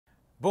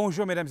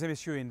Bonjour mesdames et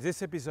messieurs, in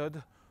this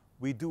episode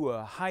we do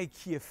a high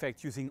key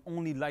effect using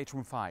only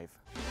Lightroom 5.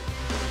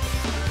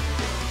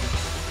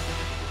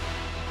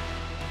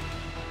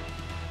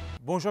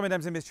 Bonjour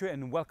mesdames et messieurs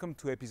and welcome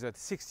to episode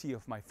 60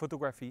 of my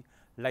photography,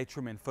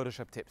 Lightroom and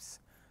Photoshop tips.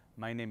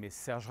 My name is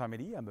Serge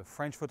Ramelli, I'm a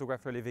French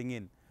photographer living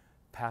in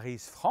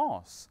Paris,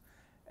 France,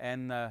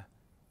 and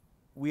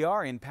we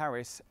are in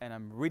Paris and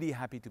I'm really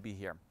happy to be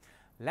here.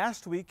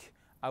 Last week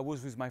I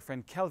was with my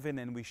friend Kelvin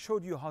and we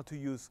showed you how to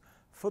use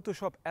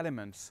Photoshop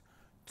elements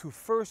to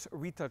first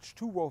retouch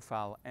two RAW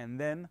files and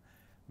then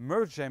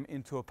merge them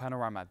into a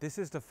panorama. This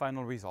is the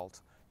final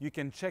result. You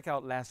can check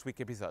out last week's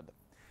episode.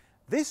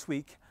 This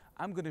week,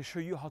 I'm going to show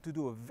you how to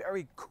do a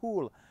very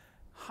cool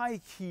high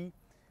key,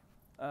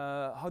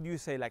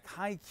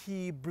 high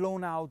key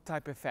blown out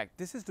type effect.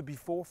 This is the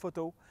before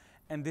photo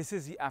and this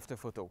is the after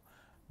photo.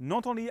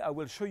 Not only I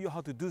will show you how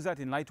to do that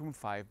in Lightroom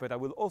 5, but I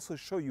will also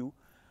show you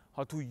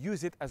how to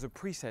use it as a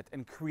preset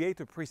and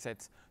create a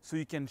preset so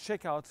you can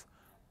check out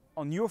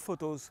on your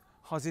photos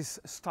how this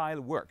style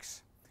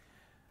works.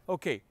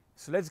 Okay,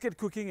 so let's get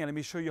cooking and let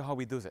me show you how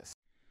we do this.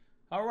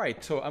 All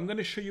right, so I'm going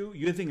to show you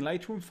using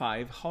Lightroom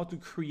 5 how to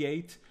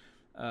create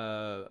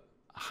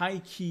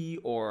high key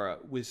or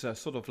with a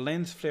sort of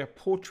lens flare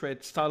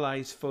portrait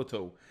stylized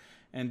photo.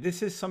 And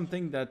this is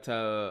something that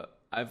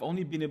I've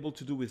only been able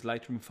to do with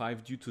Lightroom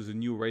 5 due to the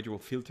new Radial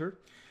filter.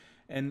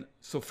 And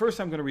so first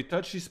I'm going to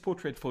retouch this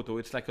portrait photo.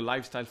 It's like a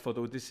lifestyle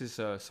photo. This is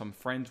some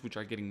friends which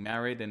are getting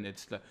married and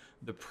it's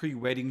the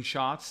pre-wedding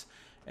shots.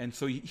 And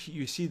so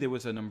you see there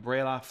was an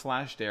umbrella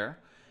flash there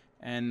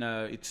and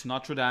it's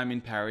Notre Dame in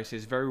Paris.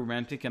 It's very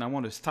romantic and I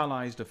want to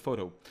stylize the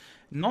photo.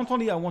 Not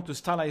only I want to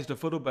stylize the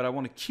photo, but I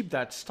want to keep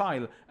that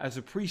style as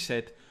a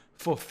preset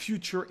for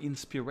future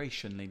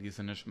inspiration, ladies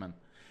and gentlemen.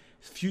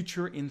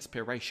 Future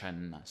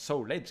inspiration.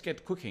 So let's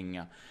get cooking.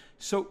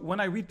 So when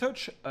I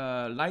retouch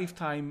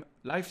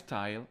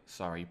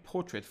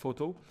portrait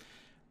photo,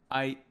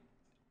 I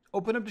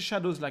open up the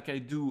shadows like I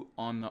do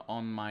on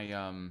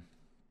my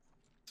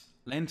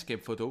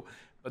landscape photo,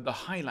 but the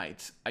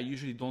highlights I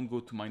usually don't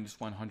go to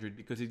 -100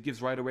 because it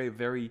gives right away a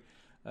very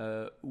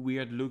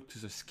weird look to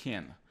the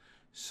skin.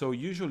 So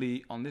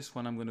usually on this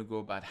one I'm going to go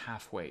about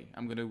halfway.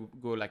 I'm going to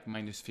go like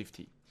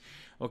 -50.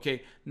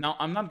 Okay, now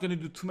I'm not going to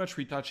do too much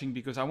retouching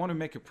because I want to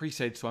make a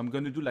preset, so I'm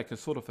going to do like a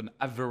sort of an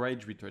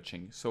average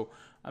retouching. So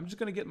I'm just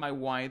going to get my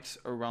whites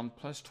around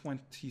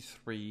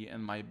 +23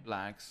 and my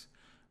blacks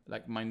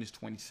like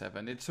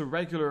 -27. It's a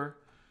regular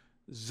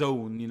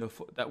zone, you know,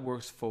 that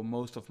works for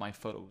most of my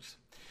photos.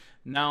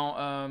 Now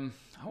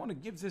I want to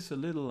give this a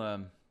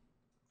little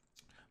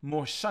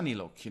more sunny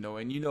look, you know,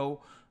 and you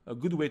know a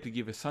good way to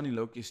give a sunny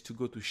look is to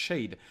go to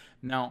shade.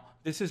 Now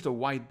this is the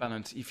white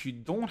balance. If you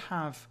don't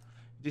have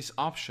these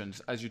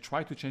options as you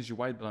try to change your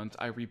white balance,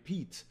 I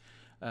repeat,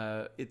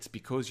 it's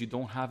because you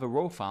don't have a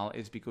RAW file.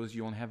 It's because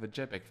you don't have a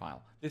JPEG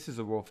file. This is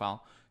a RAW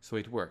file, so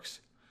it works.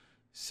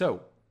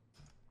 So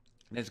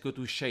let's go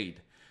to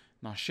shade.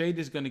 Now shade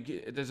is going to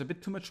get, there's a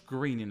bit too much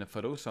green in the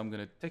photo, so I'm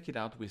going to take it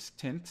out with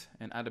tint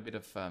and add a bit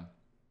of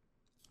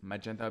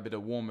magenta, a bit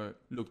of warmer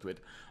look to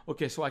it.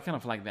 Okay, so I kind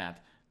of like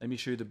that. Let me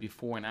show you the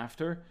before and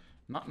after.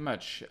 Not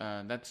much.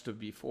 That's the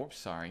before,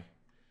 sorry.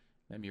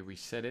 Let me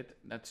reset it.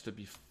 That's the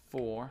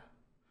before.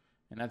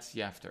 And that's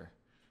the after.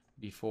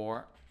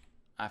 Before,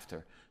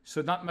 after.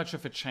 So not much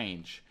of a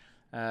change.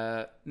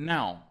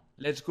 Now,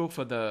 let's go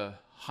for the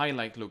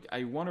highlight look.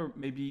 I want to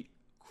maybe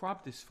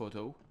crop this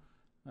photo.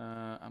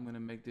 I'm going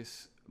to make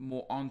this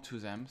more onto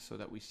them so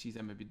that we see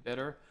them a bit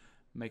better.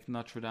 Make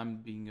Notre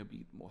Dame being a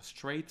bit more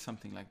straight,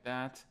 something like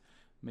that.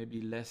 Maybe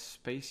less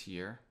space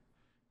here.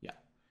 Yeah.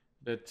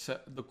 But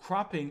the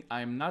cropping,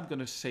 I'm not going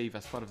to save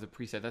as part of the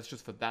preset. That's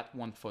just for that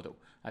one photo.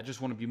 I just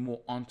want to be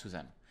more onto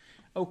them.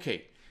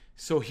 Okay.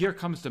 So here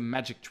comes the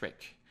magic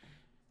trick.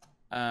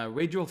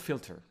 Radial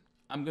filter.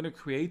 I'm going to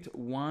create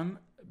one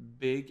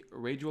big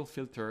radial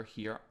filter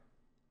here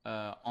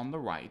on the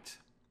right.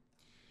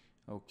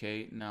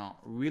 Okay, now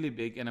really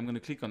big, and I'm going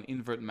to click on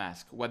Invert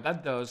Mask. What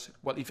that does,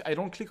 well, if I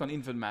don't click on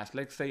Invert Mask,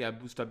 let's say I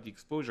boost up the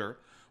exposure,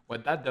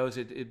 what that does,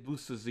 it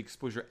boosts the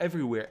exposure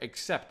everywhere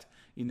except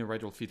in the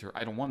radial filter.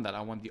 I don't want that.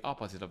 I want the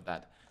opposite of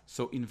that.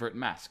 So Invert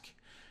Mask.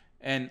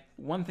 And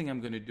one thing I'm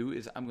going to do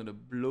is I'm going to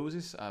blow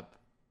this up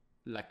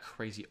like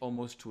crazy,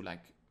 almost to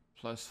like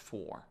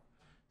 +4,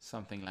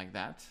 something like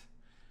that.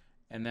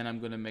 And then I'm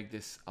going to make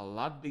this a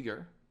lot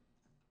bigger.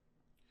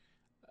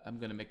 I'm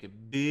going to make a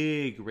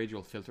big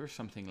radial filter,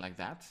 something like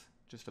that.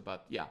 Just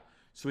about, yeah.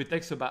 So it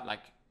takes about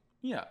like,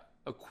 yeah,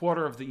 a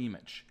quarter of the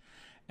image.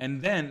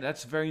 And then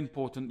that's very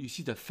important. You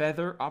see the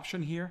feather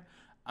option here?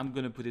 I'm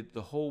going to put it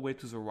the whole way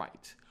to the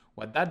right.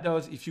 What that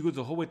does, if you go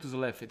the whole way to the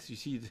left,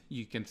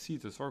 you can see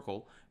the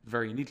circle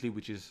very neatly,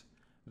 which is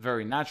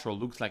very natural,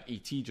 looks like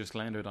ET just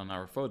landed on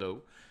our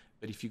photo.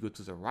 But if you go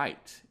to the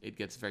right, it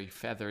gets very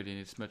feathered and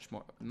it's much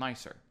more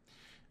nicer.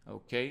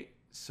 Okay,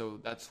 so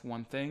that's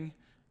one thing.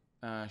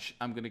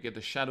 I'm going to get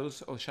the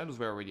shadows. Oh, shadows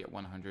were already at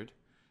 100.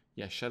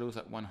 Yeah, shadows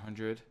at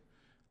 100.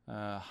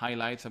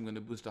 Highlights, I'm going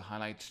to boost the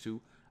highlights too.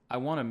 I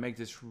want to make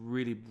this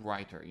really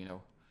brighter, you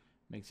know,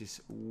 Makes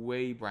this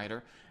way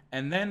brighter.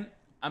 And then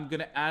I'm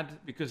gonna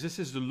add, because this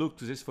is the look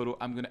to this photo,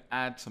 I'm gonna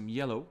add some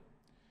yellow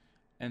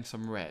and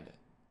some red.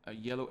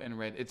 Yellow and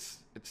red.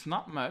 It's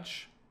not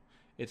much.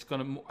 It's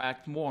gonna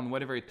act more on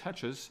whatever it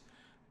touches.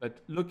 But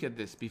look at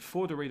this,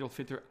 before the radial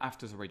filter,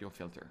 after the radial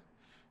filter.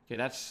 Okay,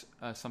 that's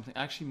something.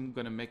 Actually, I'm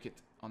gonna make it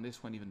on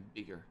this one even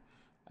bigger.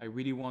 I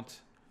really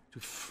want to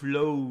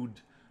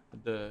float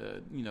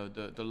the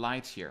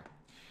light here.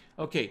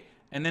 Okay,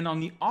 and then on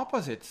the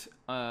opposite,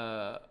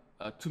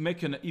 to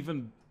make an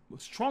even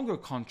stronger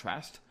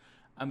contrast,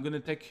 I'm gonna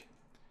take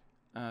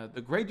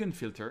the gradient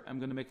filter. I'm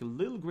gonna make a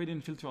little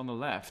gradient filter on the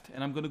left,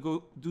 and I'm gonna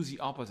go do the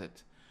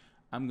opposite.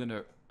 I'm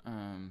gonna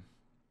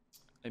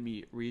let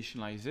me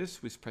reinitialize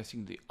this with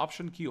pressing the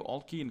Option key or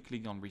Alt key and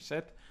clicking on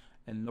Reset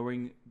and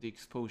lowering the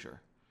exposure.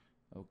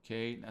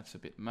 Okay, that's a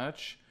bit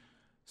much.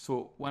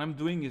 So what I'm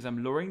doing is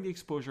I'm lowering the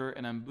exposure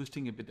and I'm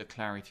boosting a bit the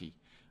clarity.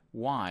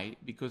 Why?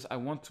 Because I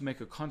want to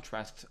make a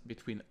contrast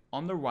between,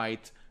 on the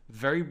right,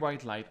 very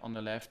bright light, on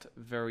the left,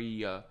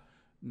 very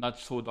not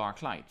so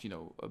dark light, you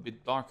know, a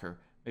bit darker,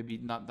 maybe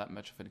not that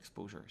much of an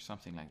exposure,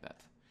 something like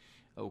that.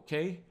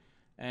 Okay,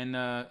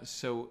 and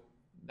so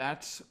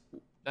that's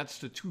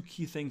the two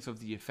key things of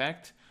the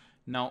effect.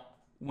 Now,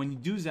 when you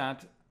do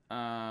that,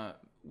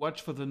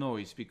 watch for the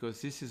noise,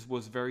 because this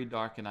was very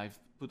dark and I've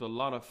put a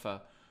lot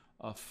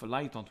of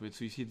light onto it.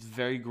 So you see it's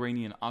very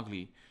grainy and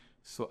ugly.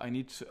 So I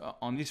need to,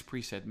 on this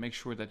preset, make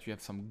sure that you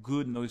have some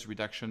good noise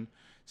reduction,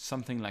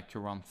 something like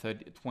around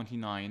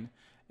 29,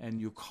 and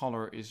your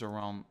color is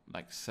around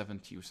like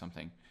 70 or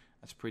something.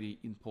 That's pretty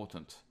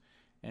important.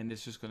 And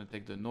it's just going to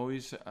take the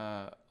noise,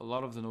 a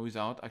lot of the noise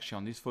out. Actually,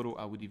 on this photo,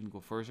 I would even go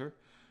further.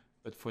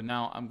 But for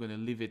now, I'm going to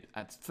leave it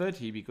at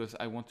 30 because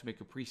I want to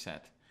make a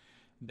preset.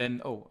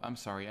 Then, oh, I'm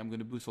sorry, I'm going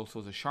to boost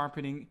also the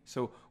sharpening.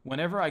 So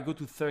whenever I go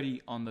to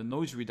 30 on the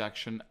noise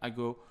reduction,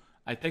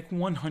 I take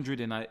 100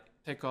 and I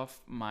take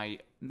off my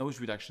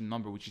noise reduction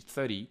number, which is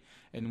 30,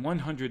 and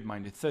 100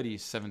 minus 30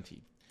 is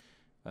 70.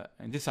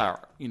 And these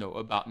are, you know,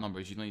 about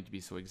numbers. You don't need to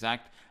be so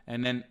exact.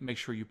 And then make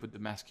sure you put the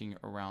masking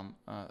around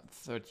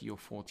 30 or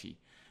 40.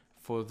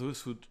 For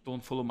those who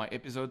don't follow my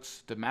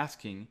episodes, the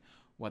masking,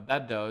 what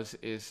that does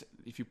is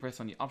if you press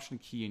on the Option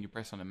key and you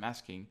press on the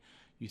masking,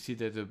 you see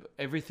that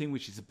everything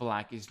which is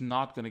black is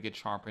not going to get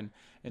sharpened,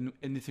 and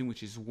anything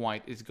which is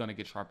white is going to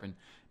get sharpened.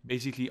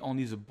 Basically,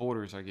 only the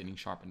borders are getting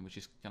sharpened, which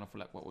is kind of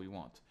like what we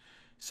want.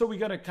 So we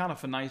got a kind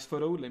of a nice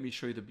photo. Let me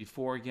show you the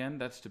before again.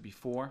 That's the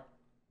before.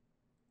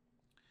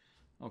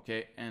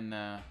 Okay, and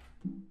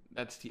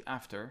that's the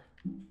after.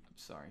 I'm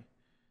sorry.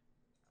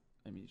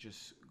 Let me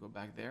just go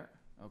back there.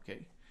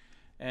 Okay.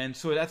 And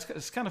so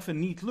it's kind of a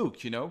neat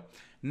look, you know.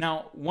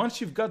 Now,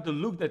 once you've got the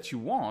look that you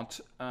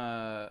want,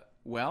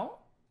 well,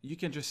 you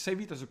can just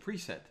save it as a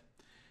preset.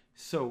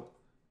 So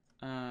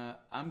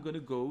I'm going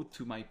to go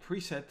to my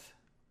preset.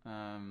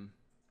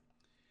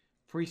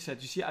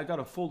 You see, I got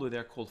a folder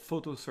there called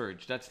Photo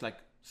Surge. That's like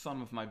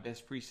some of my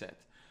best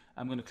preset.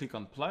 I'm going to click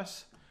on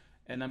plus,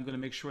 and I'm going to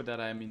make sure that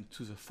I'm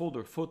into the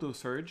folder Photo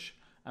Surge.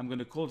 I'm going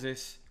to call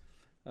this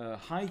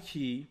high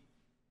key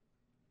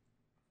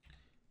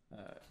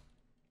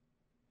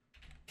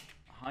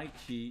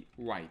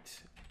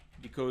right,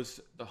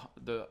 because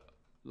the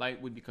light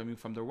would be coming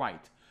from the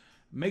right.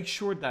 Make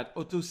sure that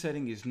auto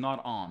setting is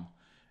not on,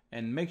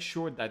 and make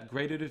sure that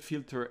gradient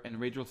filter and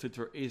radial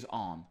filter is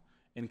on,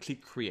 and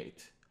click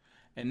create.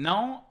 And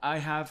now I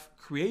have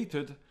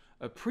created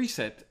a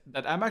preset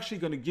that I'm actually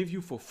going to give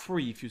you for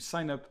free if you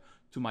sign up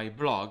to my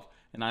blog,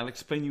 and I'll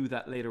explain you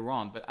that later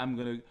on. But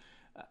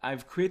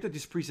I've created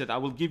this preset. I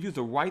will give you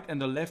the right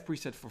and the left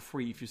preset for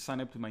free if you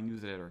sign up to my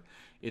newsletter.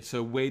 It's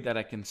a way that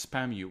I can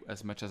spam you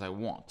as much as I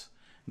want.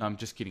 No, I'm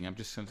just kidding. I'm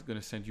just going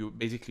to send you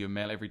basically a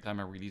mail every time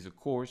I release a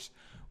course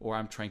or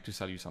I'm trying to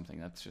sell you something.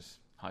 That's just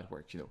how it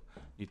works, you know.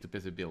 Need to pay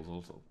the bills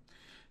also.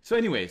 So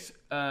anyways,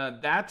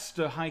 that's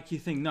the high key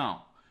thing.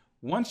 Now,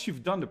 once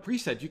you've done the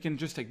preset, you can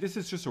just take, this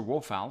is just a raw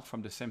file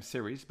from the same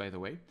series, by the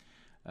way.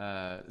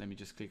 Let me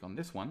just click on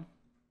this one.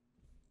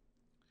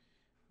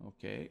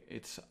 Okay,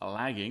 it's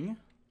lagging.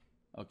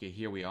 Okay,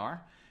 here we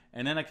are.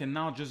 And then I can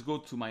now just go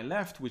to my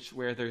left,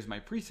 where there's my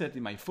preset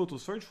in my photo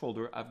search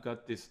folder. I've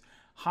got this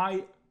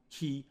high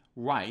key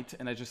right,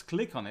 and I just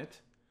click on it,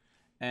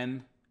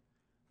 and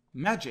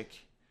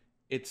magic.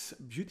 It's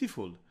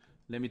beautiful.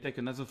 Let me take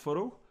another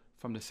photo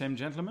from the same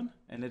gentleman,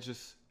 and let's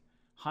just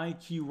high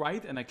key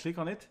right, and I click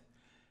on it,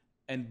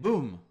 and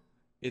boom,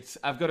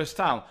 I've got a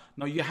style.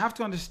 Now you have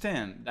to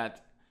understand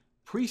that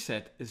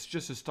preset is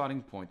just a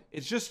starting point.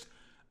 It's just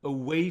a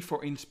way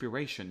for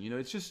inspiration. You know,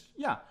 it's just,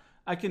 yeah,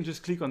 I can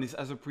just click on this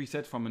as a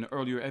preset from an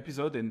earlier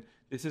episode, and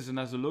this is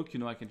another look. You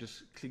know, I can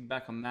just click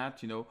back on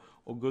that, you know,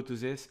 or go to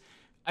this.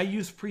 I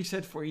use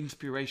preset for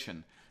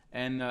inspiration.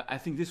 And I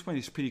think this one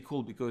is pretty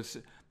cool because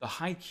the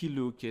high key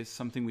look is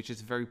something which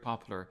is very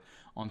popular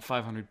on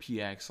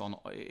 500px.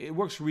 It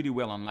works really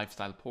well on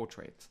lifestyle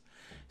portraits.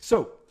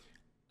 So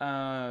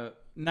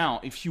now,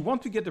 if you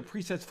want to get the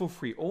presets for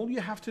free, all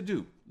you have to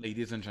do,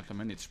 ladies and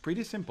gentlemen, it's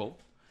pretty simple,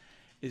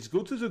 is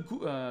go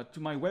to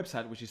my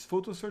website, which is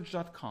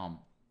photosearch.com.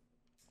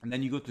 And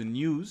then you go to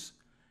news,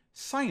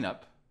 sign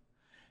up.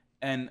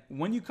 And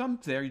when you come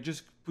there, you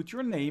just put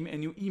your name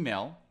and your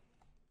email.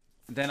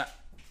 Then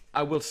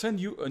I will send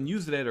you a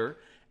newsletter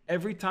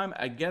every time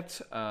I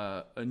get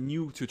a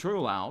new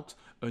tutorial out,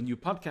 a new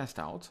podcast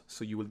out.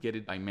 So you will get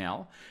it by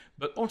mail.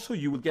 But also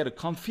you will get a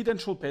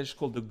confidential page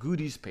called the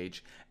goodies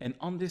page. And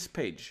on this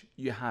page,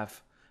 you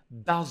have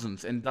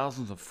thousands and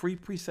thousands of free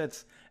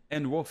presets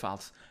and raw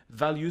files,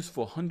 values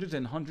for hundreds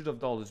and hundreds of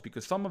dollars,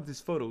 because some of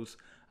these photos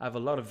have a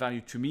lot of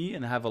value to me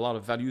and have a lot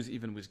of values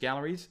even with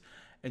galleries.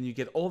 And you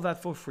get all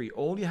that for free.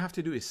 All you have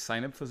to do is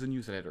sign up for the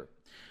newsletter.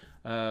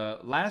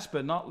 Last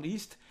but not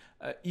least,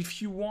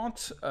 if you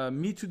want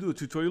me to do a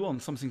tutorial on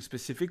something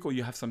specific or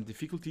you have some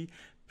difficulty,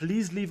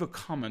 please leave a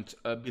comment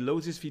below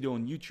this video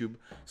on YouTube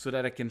so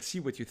that I can see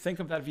what you think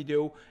of that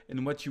video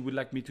and what you would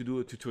like me to do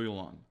a tutorial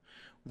on.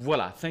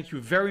 Voila, thank you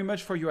very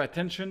much for your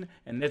attention,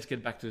 and let's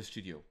get back to the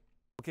studio.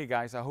 Okay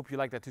guys, I hope you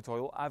liked that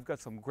tutorial. I've got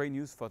some great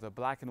news for the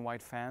black and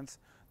white fans.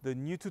 The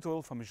new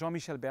tutorial from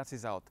Jean-Michel Berthe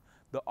is out,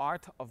 The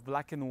Art of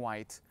Black and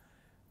White,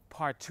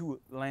 Part 2,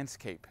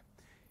 Landscape.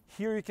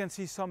 Here you can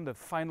see some of the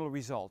final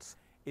results.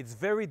 It's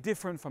very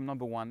different from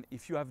number 1.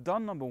 If you have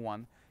done number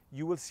 1,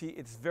 you will see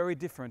it's very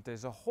different.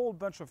 There's a whole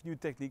bunch of new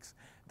techniques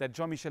that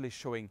Jean-Michel is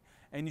showing,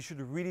 and you should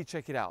really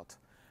check it out.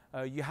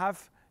 You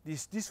have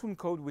this discount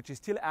code which is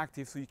still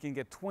active, so you can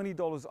get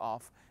 $20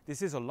 off.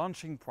 This is a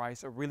launching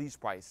price, a release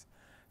price.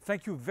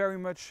 Thank you very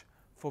much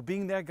for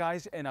being there,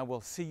 guys, and I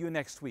will see you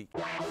next week.